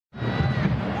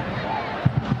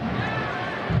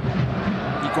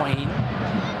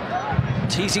Higuain.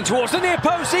 Teasing towards the near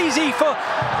post, easy for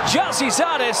Gyasi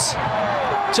Zardes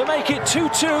to make it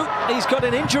 2-2. He's got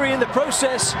an injury in the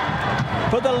process,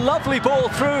 but the lovely ball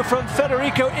through from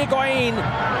Federico Higuain,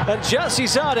 and Gyasi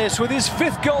Zardes with his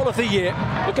 5th goal of the year.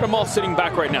 Look at them all sitting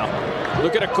back right now.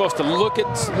 Look at Acosta. Look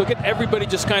at everybody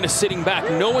just kind of sitting back.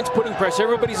 No one's putting pressure.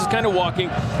 Everybody's just kind of walking.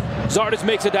 Zardes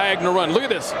makes a diagonal run. Look at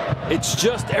this. It's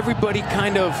just everybody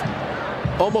kind of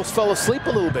almost fell asleep a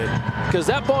little bit because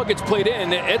that ball gets played in.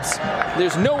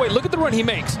 There's no way. Look at the run he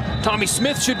makes. Tommy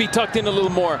Smith should be tucked in a little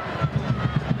more.